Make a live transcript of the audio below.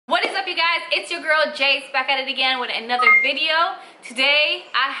guys, it's your girl Jace back at it again with another video. Today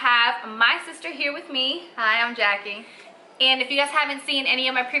I have my sister here with me. Hi, I'm Jackie. And if you guys haven't seen any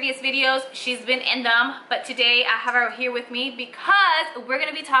of my previous videos, she's been in them. But today I have her here with me because we're going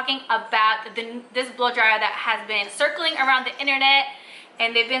to be talking about this blow dryer that has been circling around the internet.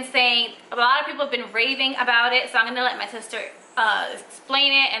 And they've been saying, a lot of people have been raving about it. So I'm going to let my sister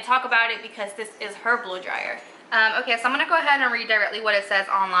explain it and talk about it because this is her blow dryer. Okay, so I'm going to go ahead and read directly what it says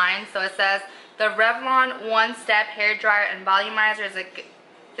online. So it says, the Revlon one-step hair dryer and volumizer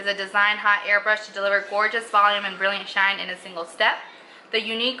is a design hot airbrush to deliver gorgeous volume and brilliant shine in a single step. The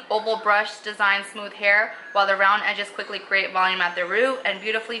unique oval brush designs smooth hair, while the round edges quickly create volume at the root and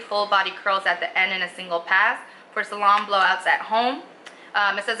beautifully full body curls at the end in a single pass for salon blowouts at home.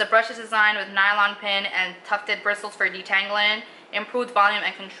 It says the brush is designed with nylon pin and tufted bristles for detangling, improved volume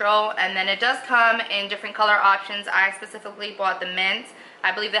and control, and then it does come in different color options. I specifically bought the mint.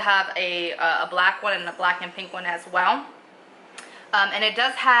 I believe they have a black one and a black and pink one as well. And it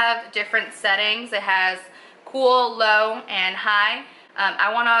does have different settings. It has cool, low, and high.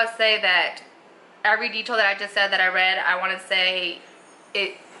 I want to say that every detail that I just said that I read, I want to say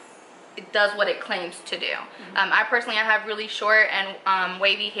it does what it claims to do. I personally have really short and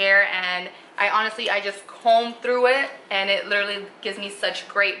wavy hair, and I just comb through it, and it literally gives me such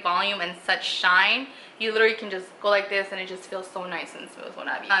great volume and such shine. You literally can just go like this and it just feels so nice and smooth when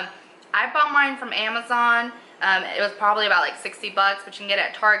I bought mine from Amazon. It was probably about like 60 bucks, but you can get it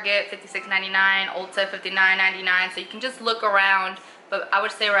at Target $56.99, Ulta $59.99, so you can just look around, but I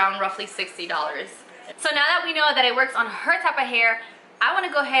would say around roughly $60. So now that we know that it works on her type of hair, I want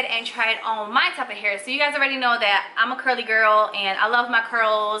to go ahead and try it on my type of hair. So you guys already know that I'm a curly girl and I love my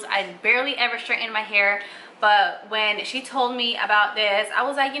curls. I barely ever straighten my hair. But when she told me about this, I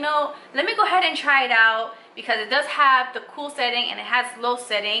was like, you know, let me go ahead and try it out because it does have the cool setting and it has low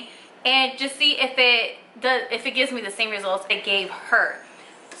setting, and just see if it gives me the same results it gave her.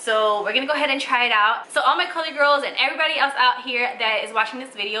 So we're gonna go ahead and try it out. So all my curly girls and everybody else out here that is watching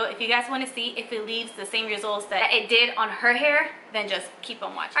this video, if you guys want to see if it leaves the same results that it did on her hair, then just keep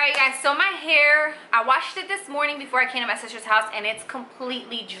on watching. Alright guys, so my hair, I washed it this morning before I came to my sister's house and it's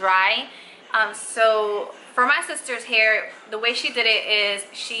completely dry. So for my sister's hair, the way she did it is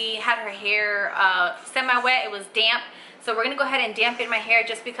she had her hair semi-wet, it was damp. So we're gonna go ahead and dampen my hair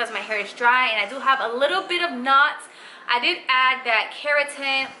just because my hair is dry and I do have a little bit of knots. I did add that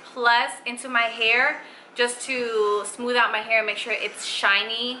KERATIN Plus into my hair just to smooth out my hair and make sure it's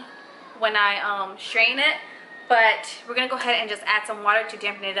shiny when I straighten it. But we're gonna go ahead and just add some water to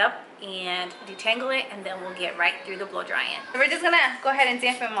dampen it up and detangle it, and then we'll get right through the blow drying. So we're just gonna go ahead and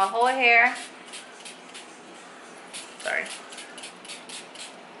dampen my whole hair. Sorry.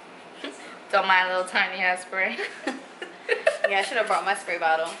 Don't mind a little tiny hairspray. Yeah, I should have brought my spray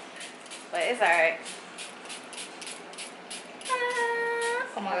bottle, but it's alright.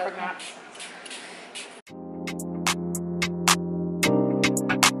 Oh my God, I forgot.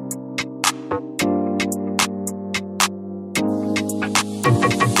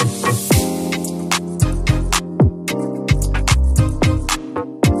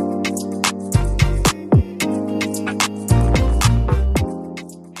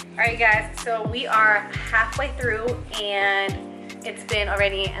 Alright guys, so we are halfway through and it's been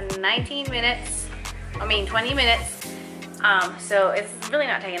already 20 minutes. So it's really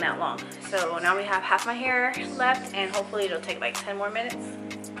not taking that long. So now we have half my hair left and hopefully it'll take like 10 more minutes,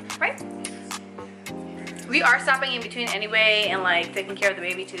 right? We are stopping in between anyway and like taking care of the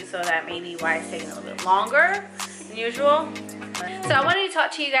baby too, so that may be why it's taking a little bit longer than usual. So I wanted to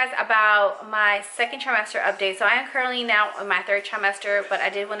talk to you guys about my second trimester update. So I am currently now in my third trimester, but I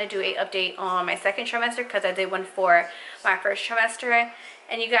did want to do an update on my second trimester because I did one for my first trimester.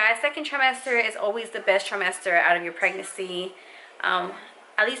 And you guys, second trimester is always the best trimester out of your pregnancy.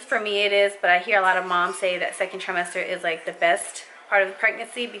 At least for me it is, but I hear a lot of moms say that second trimester is like the best part of the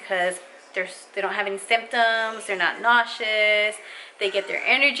pregnancy because they don't have any symptoms, they're not nauseous, they get their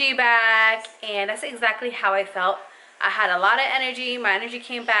energy back, and that's exactly how I felt. I had a lot of energy, my energy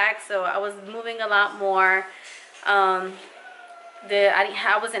came back, so I was moving a lot more. I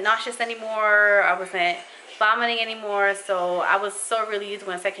wasn't nauseous anymore, I wasn't vomiting anymore, so I was so relieved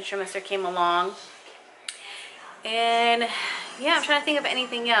when second trimester came along. And yeah, I'm trying to think of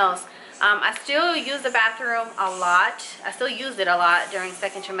anything else. I still use the bathroom a lot. I still used it a lot during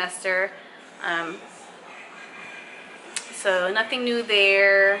second trimester. So nothing new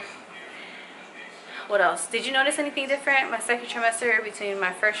there. What else? Did you notice anything different my second trimester between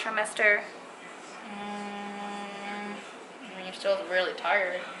my first trimester? I mean, you're still really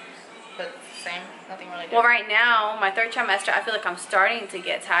tired. but it's the same. Nothing really different. Well, right now, my 3rd trimester, I feel like I'm starting to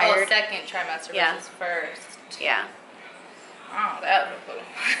get tired. Oh, 2nd trimester versus first. Yeah. Oh, that would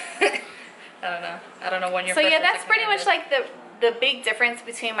be I don't know when you're. So yeah, that's pretty much like the big difference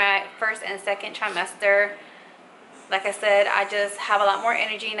between my 1st and 2nd trimester. Like I said, I just have a lot more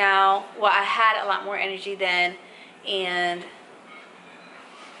energy now. Well, I had a lot more energy then, and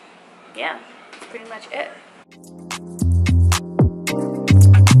yeah, that's pretty much it.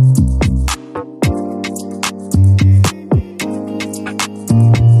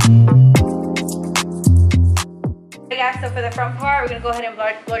 So for the front part, we're going to go ahead and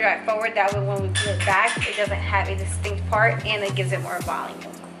blow dry it forward. That way when we put it back, it doesn't have a distinct part and it gives it more volume.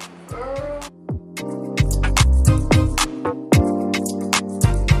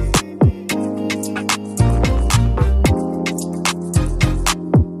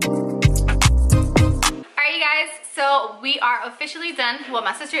 Alright, you guys, so we are officially done. Well,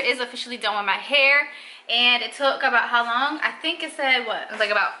 my sister is officially done with my hair. And it took about how long? I think it said what? It was like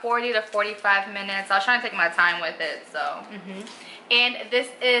about 40 to 45 minutes. I was trying to take my time with it, so. And this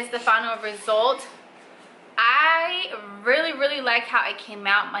is the final result. I really like how it came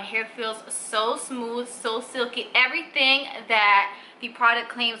out. My hair feels so smooth, so silky. Everything that the product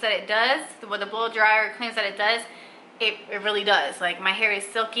claims that it does, what the blow dryer claims that it does, it really does. Like, my hair is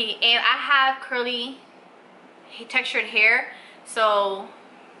silky, and I have curly textured hair, so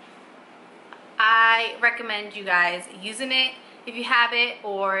I recommend you guys using it if you have it,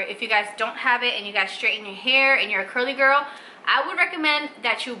 or if you guys don't have it and you guys straighten your hair and you're a curly girl, I would recommend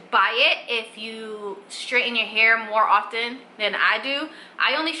that you buy it if you straighten your hair more often than I do.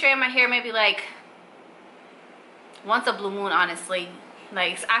 I only straighten my hair maybe like once a blue moon, honestly.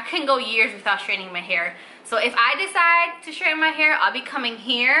 Like, I can go years without straightening my hair. So if I decide to straighten my hair, I'll be coming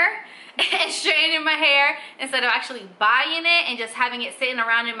here and straightening my hair instead of actually buying it and just having it sitting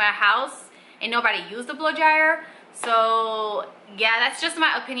around in my house and nobody used the blow dryer. So yeah, that's just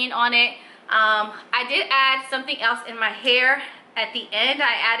my opinion on it. I did add something else in my hair at the end.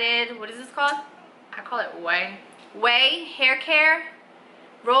 I added, what is this called? I call it Ouai. Ouai hair care,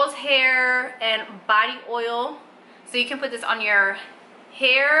 rose hair, and body oil. So you can put this on your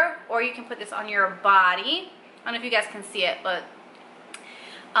hair or you can put this on your body. I don't know if you guys can see it, but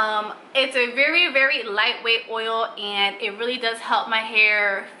it's a very lightweight oil, and it really does help my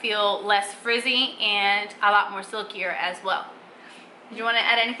hair feel less frizzy and a lot more silkier as well. Do you want to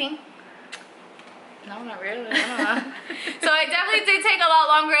add anything? No, not really. I don't know. So it definitely did take a lot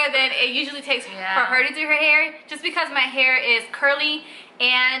longer than it usually takes for her to do her hair, just because my hair is curly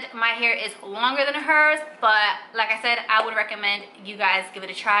and my hair is longer than hers. But like I said, I would recommend you guys give it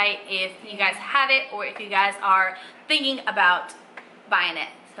a try if you guys have it or if you guys are thinking about buying it.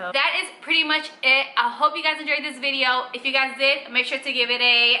 So that is pretty much it. I hope you guys enjoyed this video. If you guys did, make sure to give it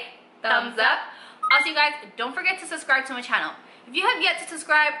a thumbs up. Also, you guys, don't forget to subscribe to my channel. If you have yet to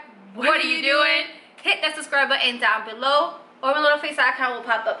subscribe, what are you doing? Hit that subscribe button down below, or my little face icon will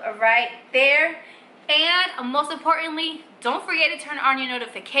pop up right there. And most importantly, don't forget to turn on your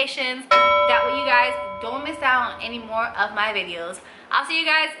notifications. That way you guys don't miss out on any more of my videos. I'll see you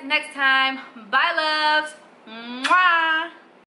guys next time. Bye, loves. Mwah.